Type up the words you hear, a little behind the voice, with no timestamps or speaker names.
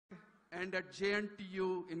and at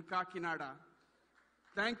JNTU in Kakinada.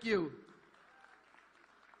 Thank you.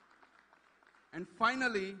 And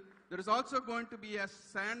finally, there is also going to be a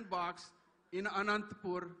sandbox in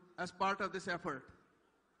Anantapur as part of this effort.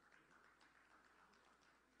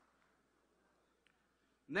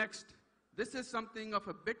 Next, this is something of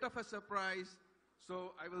a bit of a surprise,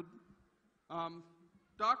 so I will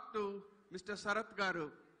talk to Mr. Sarath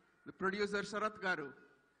Garu, the producer Sarath Garu.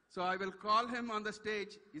 So I will call him on the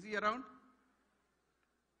stage. Is he around?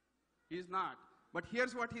 He is not. But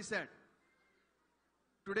here's what he said.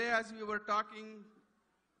 Today, as we were talking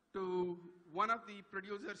to one of the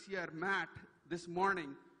producers here, Matt, this morning,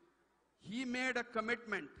 he made a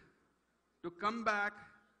commitment to come back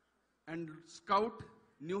and scout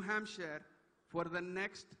New Hampshire for the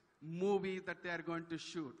next movie that they are going to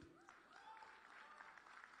shoot.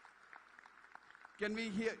 Can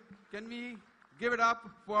we give it up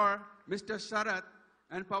for Mr. Sharath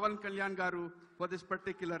and Pawan Kalyan Garu for this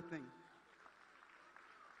particular thing?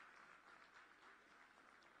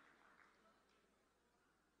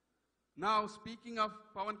 Now, speaking of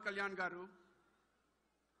Pawan Kalyan Garu,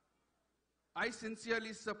 I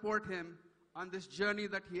sincerely support him on this journey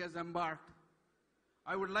that he has embarked.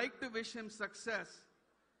 I would like to wish him success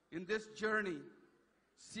in this journey,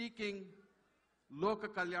 seeking Loka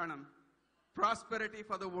Kalyanam, prosperity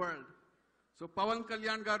for the world. So Pawan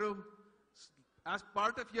Kalyan Garu, as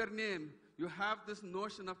part of your name, you have this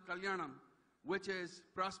notion of Kalyanam, which is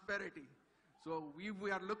prosperity. So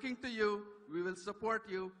we are looking to you, we will support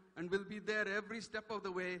you, and we'll be there every step of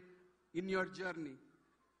the way in your journey.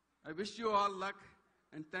 I wish you all luck,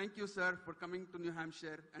 and thank you, sir, for coming to New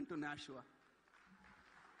Hampshire and to Nashua.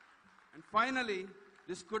 And finally,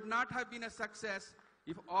 this could not have been a success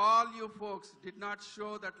if all you folks did not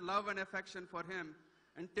show that love and affection for him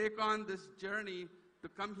and take on this journey to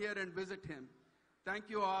come here and visit him. Thank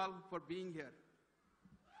you all for being here.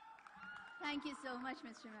 Thank you so much,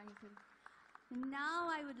 Mr. Manipur. Now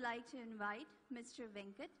I would like to invite Mr.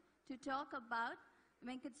 Venkat to talk about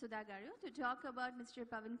Venkat Sudagaru to talk about Mr.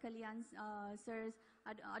 Pawan Kalyan sir's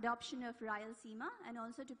adoption of Rayalaseema and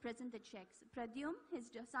also to present the checks. Pradyum, his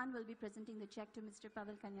son, will be presenting the check to Mr.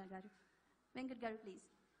 Pawan Kalyan Garu. Venkat Garu, please.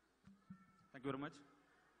 Thank you very much.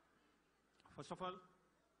 First of all,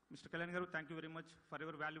 Mr. Kalyan Garu, thank you very much for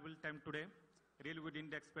your valuable time today. Really, we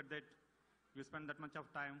didn't expect that you spend that much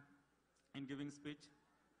of time in giving speech.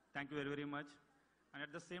 Thank you very, very much. And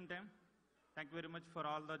at the same time, thank you very much for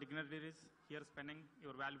all the dignitaries here spending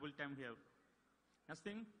your valuable time here. Next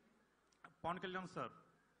thing, Pawan Kalyan sir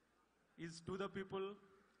is to the people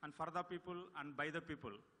and for the people and by the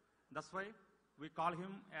people. That's why we call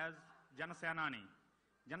him as Janasenani.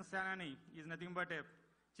 Janasenani is nothing but a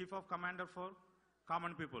chief of commander for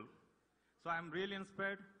common people. So I'm really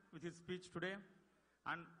inspired with his speech today,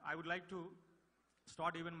 and I would like to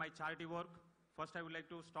start even my charity work. First, I would like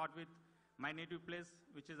to start with my native place,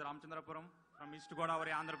 which is Ramchandrapuram from East Godavari,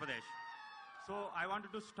 Andhra Pradesh. So I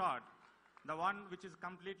wanted to start the one which is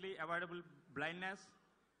completely avoidable blindness.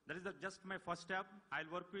 That is just my first step.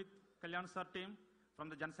 I'll work with Kalyan sir team from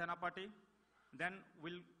the Janasena party. Then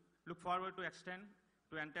we'll look forward to extend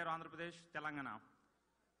to entire Andhra Pradesh, Telangana.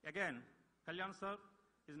 Again, Kalyan sir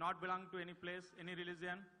is not belong to any place, any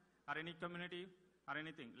religion, or any community, or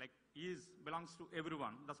anything. Like, he belongs to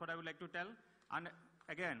everyone. That's what I would like to tell. And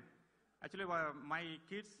again, actually, my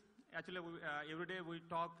kids, actually, every day we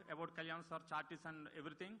talk about Kalyan sir, charities and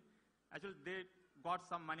everything. Actually, they got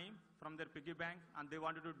some money from their piggy bank, and they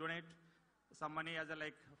wanted to donate some money as a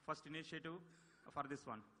first initiative for this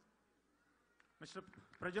one. Mr.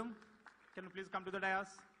 Prajum, can you please come to the dais?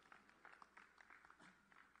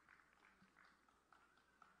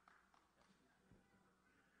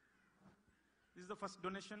 This is the first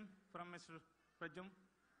donation from Mr. Prajum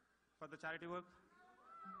for the charity work.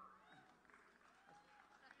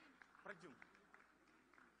 Prajum.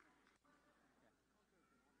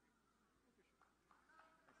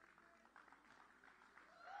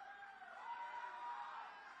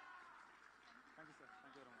 Thank you, sir.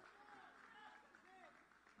 Thank you very much.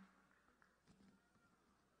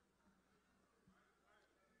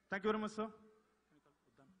 Thank you very much, sir.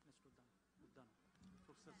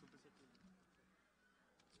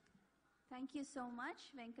 Thank you so much,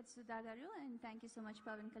 Venkat Sudagaru, and thank you so much,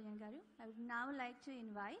 Pawan Kalyan Garu. I would now like to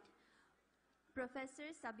invite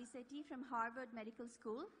Professor Sabisetti from Harvard Medical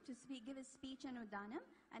School to give his speech on Uddanam,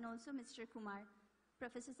 and also Mr. Kumar.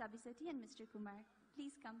 Professor Sabisetti and Mr. Kumar,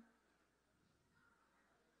 please come.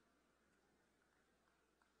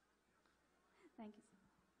 Thank you, sir.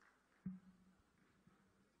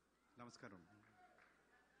 Namaskaram.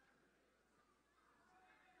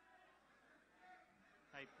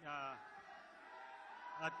 Hi. Yeah.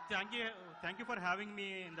 Thank you for having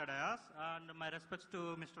me in the dais, and my respects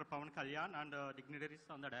to Mr. Pawan Kalyan and dignitaries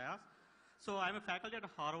on the dais. So I'm a faculty at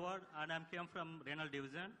Harvard, and I came from renal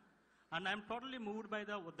division, and I'm totally moved by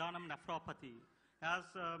the Uddanam nephropathy. As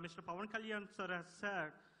Mr. Pawan Kalyan sir has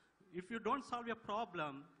said, if you don't solve a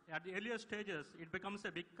problem at the earlier stages, it becomes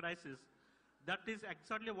a big crisis. That is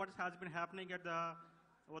exactly what has been happening at the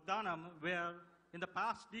Uddanam, where in the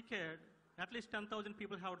past decade, at least 10,000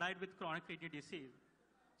 people have died with chronic kidney disease.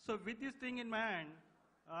 So with this thing in mind,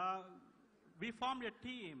 we formed a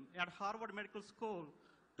team at Harvard Medical School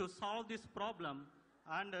to solve this problem,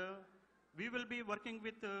 and we will be working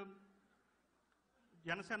with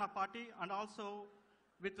Janasena party and also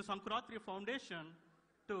with the Sankuratri Foundation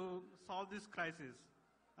to solve this crisis.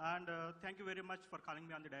 And thank you very much for calling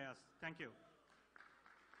me on the dais. Thank you.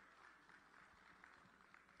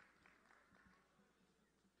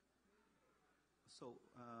 So,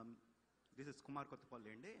 this is Kumar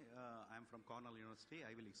Kottapalli. I am from Cornell University,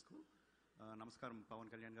 Ivy League School. Namaskaram, Pawan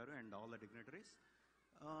Kalyan garu and all the dignitaries.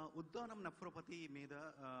 Uddanam nephropathy మీద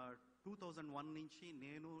 2001 నుంచి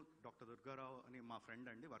నేను doctor Durgarao అని మా friend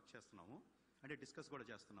అండి work చేస్తున్నాము, అంటే discuss కూడా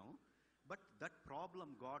చేస్తున్నాము. But that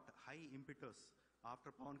problem got high ఇంపిటస్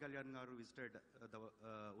after Pawan Kalyan గారు visited the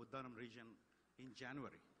Uddanam reason in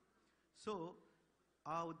January. So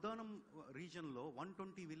ఆ Uddanam రీజన్లో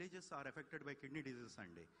 120 villages are affected by kidney diseases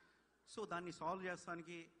అండి. సో దాన్ని సాల్వ్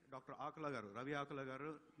చేస్తానికి డాక్టర్ ఆకుల గారు, రవి ఆకుల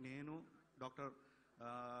గారు, నేను, డాక్టర్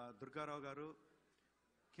దుర్గారావు గారు,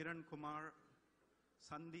 కిరణ్ కుమార్,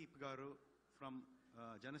 సందీప్ గారు ఫ్రమ్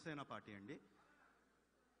జనసేన పార్టీ అండి,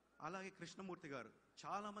 అలాగే కృష్ణమూర్తి గారు,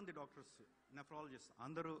 చాలామంది డాక్టర్స్, నెఫ్రాలజిస్ట్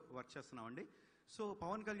అందరూ వర్క్ చేస్తున్నామండి. సో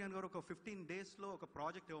పవన్ కళ్యాణ్ గారు ఒక 15 డేస్లో ఒక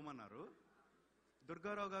ప్రాజెక్ట్ ఇవ్వమన్నారు.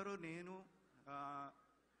 దుర్గారావు గారు, నేను,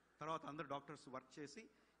 తర్వాత అందరు డాక్టర్స్ వర్క్ చేసి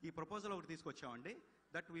ఈ ప్రపోజల్ ఒకటి తీసుకొచ్చామండి.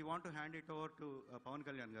 That we want to hand it over to Pawan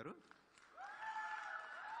Kalyan గారు.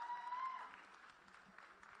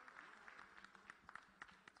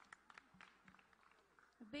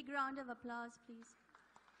 A big round of applause, please.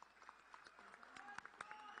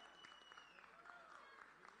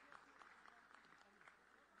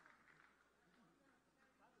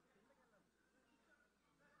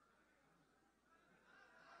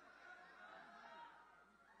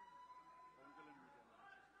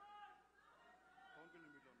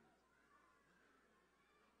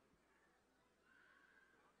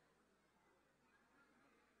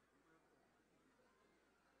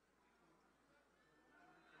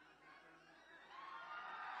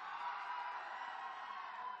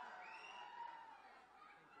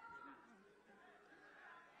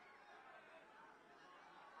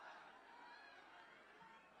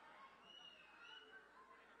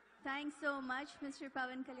 Thanks so much, Mr.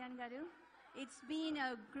 Pawan Kalyan garu. It's been a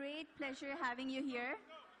great pleasure having you here.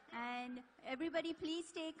 And everybody, please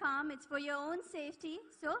stay calm. It's for your own safety.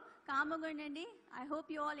 So, calm agundandi. I hope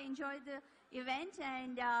you all enjoyed the event,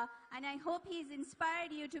 and I hope he's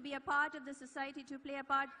inspired you to be a part of the society, to play a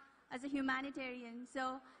part as a humanitarian. So,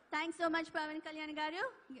 thanks so much, Pawan Kalyan garu.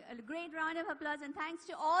 A great round of applause, and thanks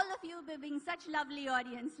to all of you for being such lovely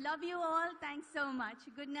audience. Love you all. Thanks so much.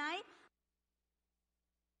 Good night.